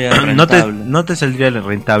saldría rentable. No te saldría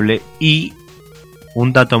rentable. Y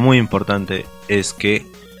un dato muy importante es que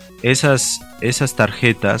esas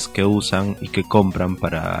tarjetas que usan y que compran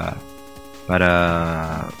para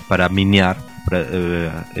minear,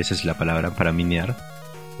 esa es la palabra, para minear,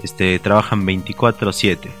 trabajan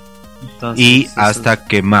 24/7. Entonces, y hasta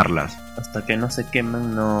quemarlas. Hasta que no se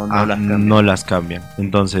queman, no las cambian.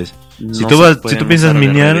 Entonces, si tú piensas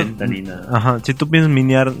minear, si tú piensas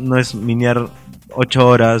minear, no es minear 8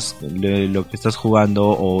 horas de lo que estás jugando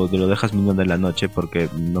o de lo dejas minando en la noche, porque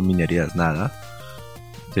no minearías nada.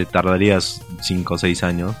 Te tardarías 5 o 6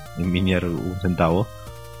 años en minear 1 centavo,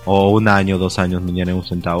 o 1 año, 2 años minear en 1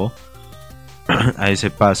 centavo a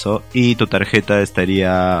ese paso, y tu tarjeta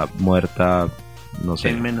estaría muerta, no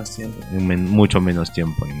sé, en menos tiempo, mucho menos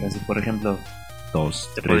tiempo. Así, por ejemplo, 2,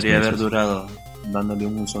 te 3 podría meses. haber durado, dándole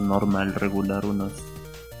un uso normal, regular, unos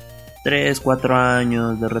 3, 4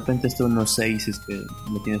 años, de repente unos 6 si es que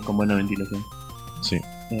lo tienes con buena ventilación. Sí.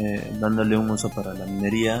 Dándole un uso para la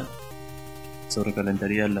minería,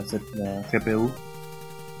 sobrecalentaría la GPU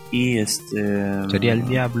y sería el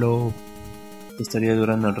diablo. Estaría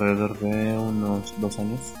durando alrededor de unos 2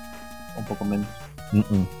 años, un poco menos.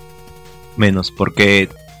 Menos, porque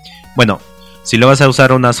bueno, si lo vas a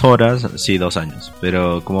usar unas horas, sí, 2 años,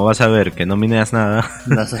 pero como vas a ver que no mineas nada,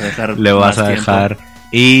 vas a dejar le vas a dejar tiempo.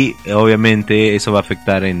 Y obviamente eso va a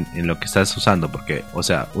afectar en lo que estás usando, porque, o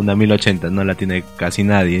sea, una 1080 no la tiene casi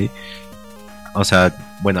nadie. O sea,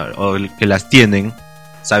 bueno, o el que las tienen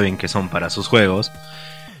saben que son para sus juegos,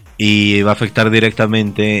 y va a afectar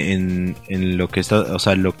directamente en lo que está, o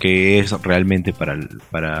sea, lo que es realmente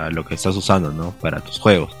para lo que estás usando, ¿no? Para tus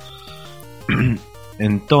juegos.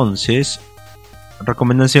 Entonces,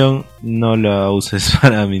 recomendación, no la uses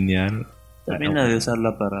para minear. Termina de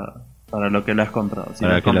usarla para lo que la has comprado. Si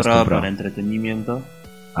la has comprado para entretenimiento,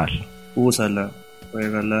 úsala,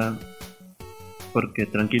 juégala, porque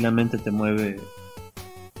tranquilamente te mueve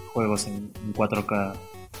juegos en 4K.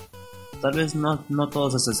 Tal vez no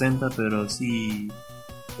todos a 60, pero sí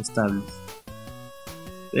estables.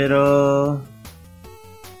 Pero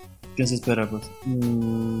 ¿qué se espera, pues?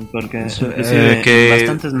 Porque en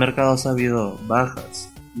bastantes mercados ha habido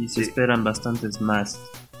bajas y se esperan bastantes más.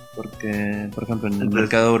 Porque, por ejemplo, en el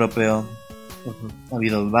mercado europeo ha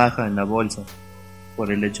habido baja en la bolsa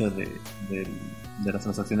por el hecho de las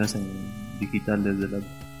transacciones en digitales de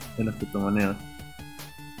las criptomonedas.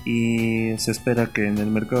 Y se espera que en el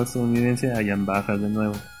mercado estadounidense hayan bajas de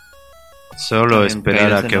nuevo. Solo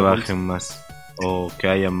esperar a que bajen más, o que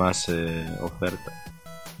haya más oferta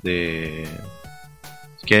de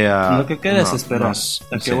que lo que queda es esperar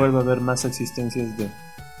a que vuelva a haber más existencias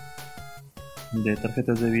de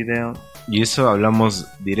tarjetas de video. Y eso hablamos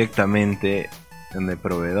directamente en el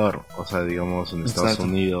proveedor, o sea, digamos en Estados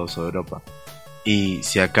Unidos o Europa. Y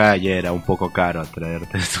si acá ya era un poco caro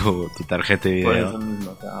traerte tu tarjeta de video, eso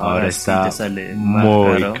mismo, ahora está sí te sale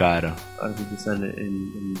muy caro. Ahora sí te sale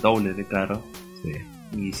el doble de caro. Sí.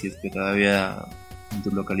 Y si es que todavía en tu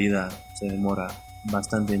localidad se demora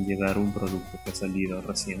bastante en llegar un producto que ha salido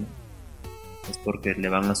recién, es porque le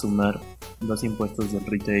van a sumar los impuestos del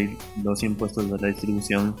retail, los impuestos de la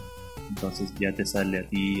distribución, entonces ya te sale a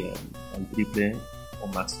ti al triple o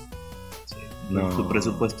más. Sí. No. Tu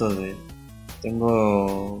presupuesto de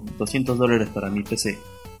tengo $200 para mi PC,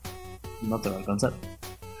 no te va a alcanzar.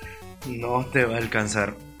 No te va a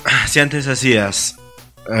alcanzar. Si antes hacías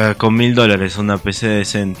con $1,000 una PC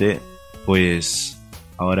decente, pues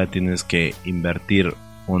ahora tienes que invertir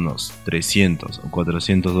unos $300 o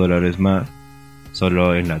 $400 más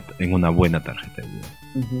solo en una buena tarjeta de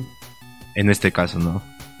video. En este caso, ¿no?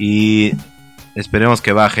 Y esperemos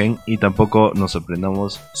que bajen y tampoco nos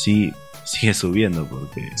sorprendamos si sigue subiendo,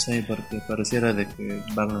 porque... Sí, porque pareciera de que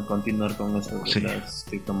van a continuar con eso de las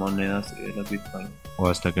criptomonedas y de las Bitcoin. O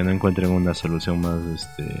hasta que no encuentren una solución más,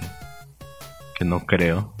 que no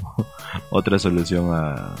creo, otra solución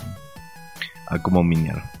a cómo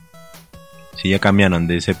minar. Si ya cambiaron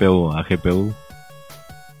de CPU a GPU...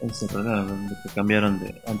 Ese problema, donde te cambiaron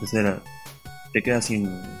de... Antes era... Te quedas sin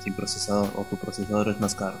procesador, o tu procesador es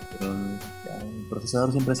más caro, pero ya, el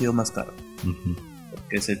procesador siempre ha sido más caro.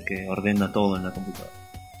 Porque es el que ordena todo en la computadora.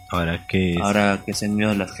 Ahora que se han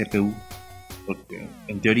unido las GPU, porque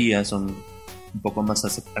en teoría son un poco más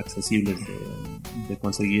accesibles de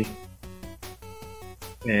conseguir.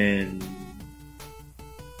 El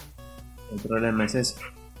problema es ese,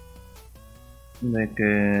 de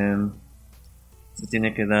que se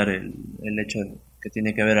tiene que dar el hecho de que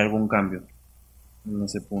tiene que haber algún cambio en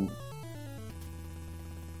ese punto.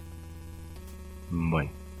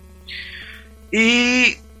 Bueno.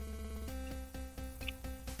 Y...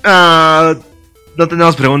 no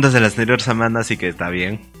tenemos preguntas de la anterior semana, así que está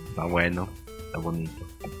bien. Está bueno. Está bonito.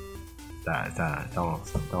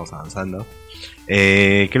 Estamos avanzando.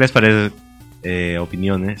 ¿Qué les parece?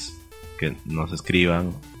 Opiniones. Que nos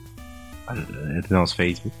escriban. Tenemos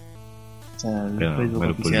Facebook. O sea, el Facebook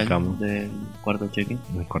oficial publicamos del cuarto check-in.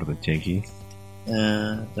 El cuarto check-in.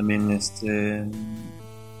 También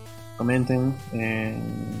comenten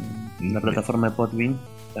en la plataforma de Podbean.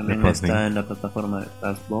 También está en la plataforma de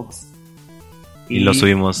Castbox. Y lo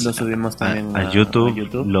subimos también a YouTube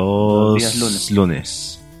los días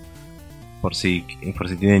lunes. Por si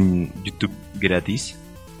tienen YouTube gratis.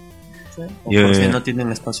 ¿Sí? O por si no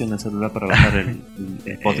tienen espacio en el celular para bajar el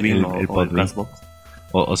Podbean o el Castbox.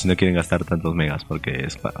 O si no quieren gastar tantos megas, porque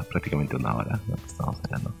es prácticamente una hora lo que estamos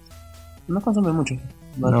hablando. No consume mucho.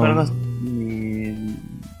 Las cargas ni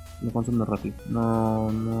lo consume rápido.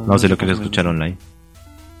 No sé lo que escuchar online.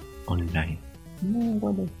 No,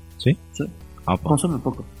 vale. ¿Sí? Sí. Consume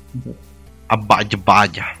poco.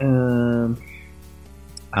 Vaya.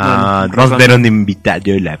 Nos verán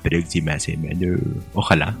invitado la próxima semana.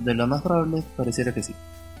 Ojalá. De lo más probable, pareciera que sí.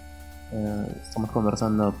 Estamos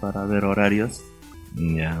conversando para ver horarios.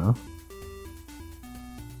 Ya.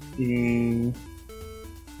 Y...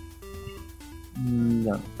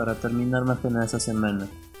 ya, para terminar más que nada esa semana,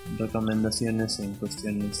 recomendaciones en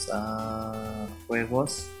cuestiones a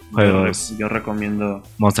juegos. Yo recomiendo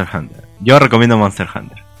Monster Hunter. Yo recomiendo Monster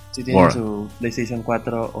Hunter. Si tienen su PlayStation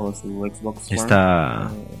 4 o su Xbox One,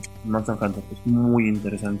 Monster Hunter es muy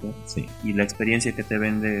interesante. Sí. Y la experiencia que te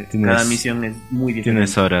vende cada misión es muy diferente.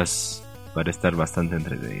 Tienes horas para estar bastante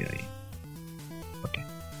entretenido ahí. Okay.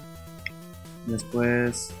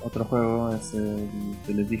 Después, otro juego es el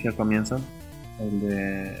que les dije al comienzo. El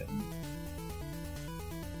de...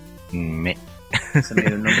 Se me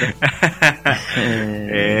dio el nombre.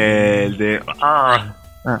 El de...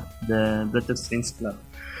 de Retrasos Club.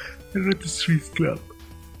 El Retrasos Club.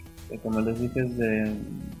 Que como les dije es de...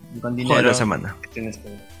 Con dinero. Juego de la semana. Que tienes que...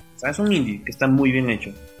 O sea, es un indie que está muy bien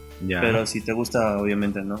hecho. Ya. Pero si te gusta,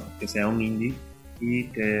 obviamente, ¿no? Que sea un indie y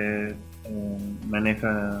que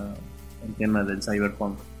maneja el tema del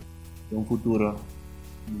cyberpunk. De un futuro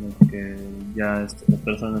en el que ya las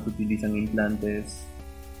personas utilizan implantes,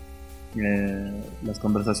 las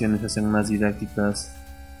conversaciones se hacen más didácticas.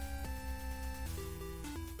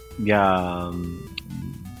 Ya.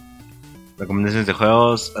 Recomendaciones de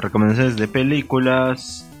juegos, recomendaciones de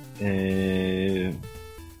películas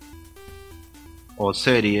o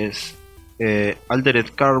series.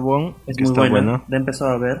 Altered Carbon es que muy está bueno. La he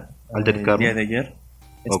empezado a ver el día de ayer.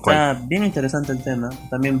 Está bien interesante el tema.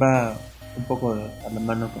 También va un poco a la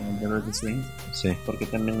mano con el de Red Swing. Sí. Porque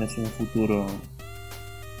también es un futuro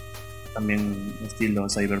también estilo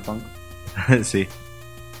cyberpunk. Sí.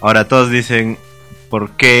 Ahora todos dicen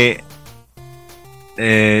 ¿por qué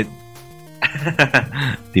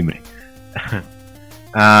timbre?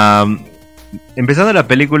 Empezando la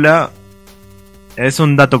película, es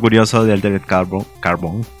un dato curioso de Altered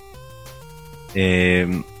Carbon.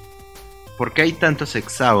 ¿Por qué hay tantos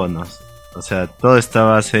hexágonos? O sea, todo está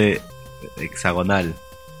base hexagonal.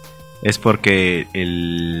 es porque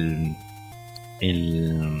el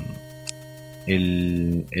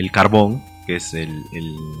carbón, que es el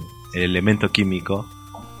elemento químico.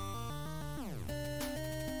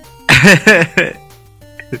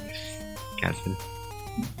 ¿Qué haces?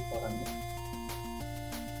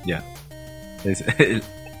 Ya.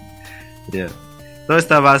 Ya. Toda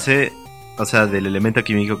esta base, o sea, del elemento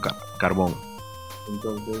químico carbón.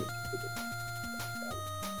 Entonces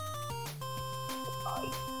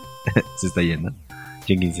se está yendo.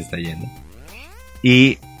 Jenkins se está yendo.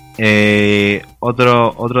 Y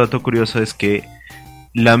otro dato curioso es que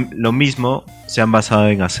lo mismo se han basado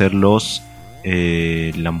en hacer los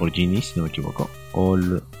Lamborghinis, si no me equivoco.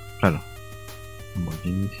 Claro.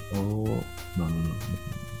 Lamborghinis o... No.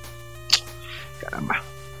 Caramba.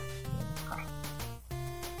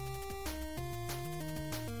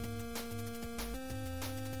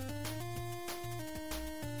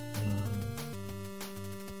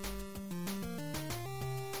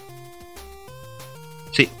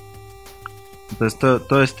 Sí. Entonces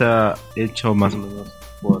todo está hecho más o menos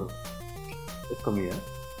por... ¿Es comida?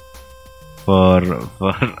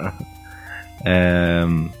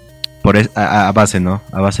 A base, ¿no?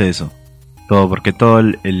 A base de eso. Todo, porque todo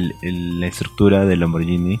la estructura del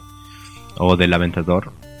Lamborghini o del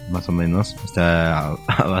Aventador, más o menos, está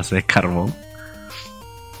a base de carbón.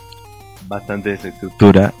 Bastante de esa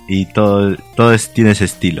estructura y todo tiene ese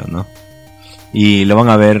estilo, ¿no? Y lo van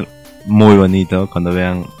a ver muy bonito cuando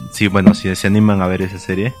vean. Sí, bueno, si se animan a ver esa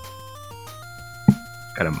serie.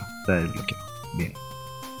 Caramba, está desbloqueado. Bien.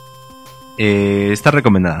 Está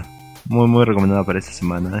recomendada. Muy, muy recomendada para esta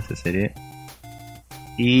semana esta serie.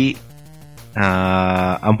 Y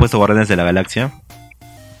han puesto Guardianes de la Galaxia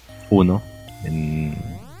 1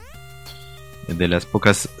 de las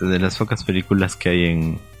pocas películas que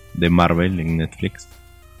hay de Marvel en Netflix.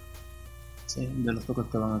 Sí, de los pocos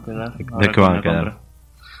que van a quedar. De que van a quedar.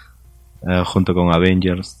 Junto con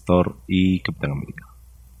Avengers, Thor y Capitán América.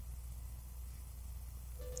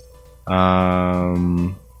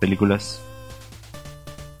 Películas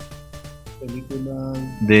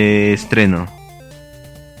de estreno.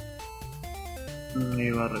 Me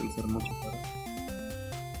iba a revisar mucho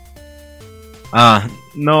para...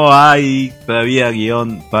 no hay todavía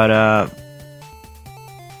guión para...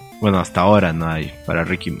 Bueno, hasta ahora no hay para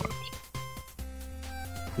Ricky Morty.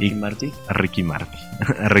 ¿Ricky Marty? A Ricky Marty.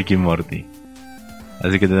 A Ricky Morty.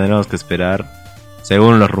 Así que tendremos que esperar.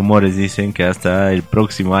 Según los rumores dicen que hasta el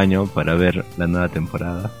próximo año para ver la nueva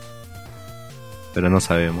temporada. Pero no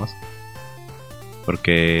sabemos.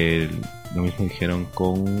 Porque lo mismo dijeron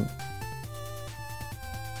con...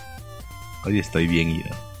 Hoy estoy bien ido.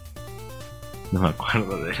 No me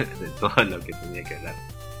acuerdo de todo lo que tenía que hablar.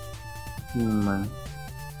 Man.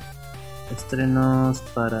 Estrenos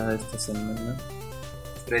para esta semana.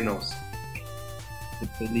 Estrenos de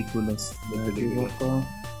películas.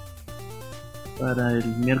 Para el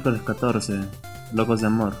miércoles 14, Locos de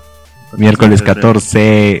Amor. Miércoles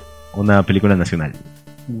 14, una película nacional.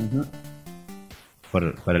 Uh-huh.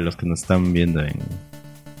 Para los que nos están viendo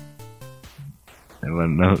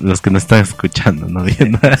bueno, los que nos están escuchando, no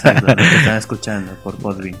viendo. Exacto, los que están escuchando por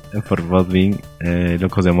Podbean. Por Podbean,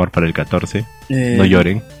 Locos de Amor para el 14. No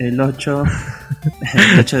lloren. El 8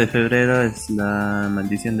 de febrero es La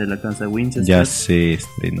Maldición de la Casa Winchester. Ya se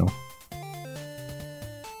estrenó.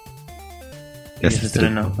 Ya se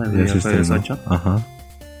estrenó. El jueves 8. Ajá.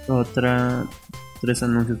 Otra, 3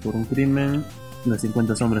 anuncios por un crimen. Las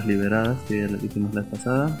 50 sombras liberadas, que ya lo dijimos la vez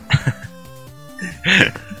pasada.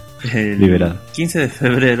 El 15 de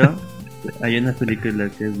febrero hay una película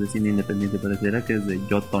que es de cine independiente, pareciera, que es de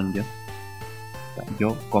Yo, Tonya.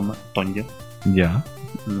 Yo, Tonya. Ya.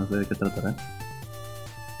 No sé de qué tratará.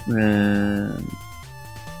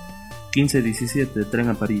 15-17, Tren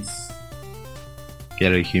a París. Que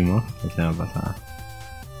ya lo dijimos la semana pasada.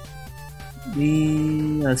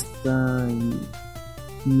 Y hasta el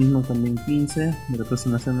mismo también 15 de la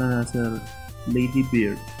próxima semana va a ser Lady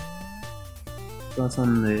Bird. Todas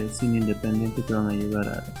son de cine independiente que van a llevar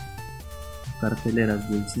a carteleras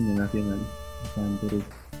del cine nacional acá en Perú.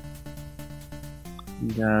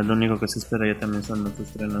 Ya lo único que se espera ya también son los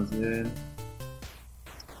estrenos de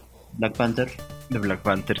Black Panther. De Black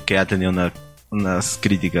Panther, que ha tenido unas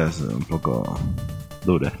críticas un poco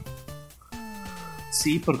duras.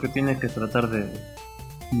 Sí, porque tiene que tratar de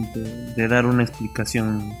dar una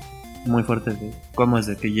explicación muy fuerte de cómo es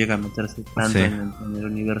de que llega a meterse tanto en el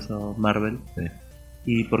universo Marvel. Sí.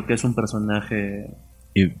 Y por qué es un personaje...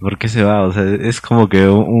 ¿Y por qué se va? O sea, es como que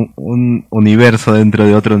un universo dentro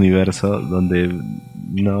de otro universo donde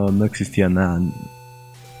no existía nada.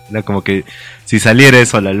 Era como que si saliera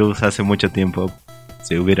eso a la luz hace mucho tiempo,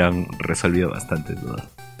 se hubieran resolvido bastantes dudas.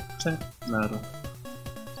 Sí, la verdad.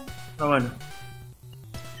 Pero bueno.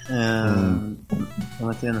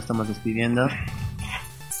 Con esto ya nos estamos despidiendo.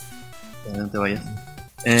 No te vayas.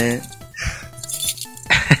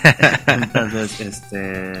 Entonces,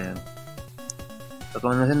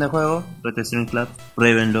 recomendación de juego: Retrasos Club,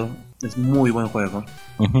 pruébenlo. Es muy buen juego.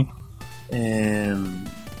 Uh-huh.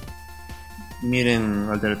 Miren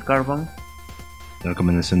Altered Carbon.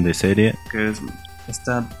 Recomendación de serie. Que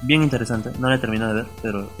está bien interesante. No la he terminado de ver,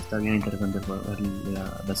 pero está bien interesante el juego,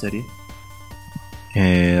 la serie.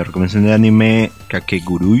 Recomendación de anime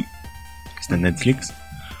Kakegurui, que está en Netflix.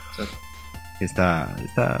 Está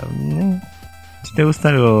si te gusta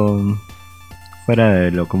algo fuera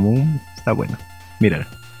de lo común, está bueno. Míralo.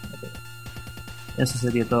 Eso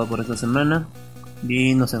sería todo por esta semana.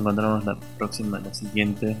 Y nos encontramos la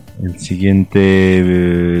siguiente. El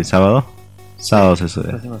siguiente sábado. Sábado es eso. El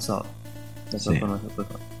próximo sábado. Sí. El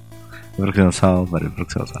próximo sábado para el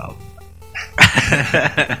próximo sábado.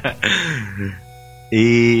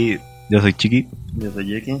 Y yo soy Chiqui. Yo soy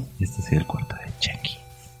Jeki. Este es el cuarto de Chiqui.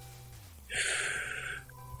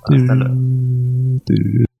 Hasta luego.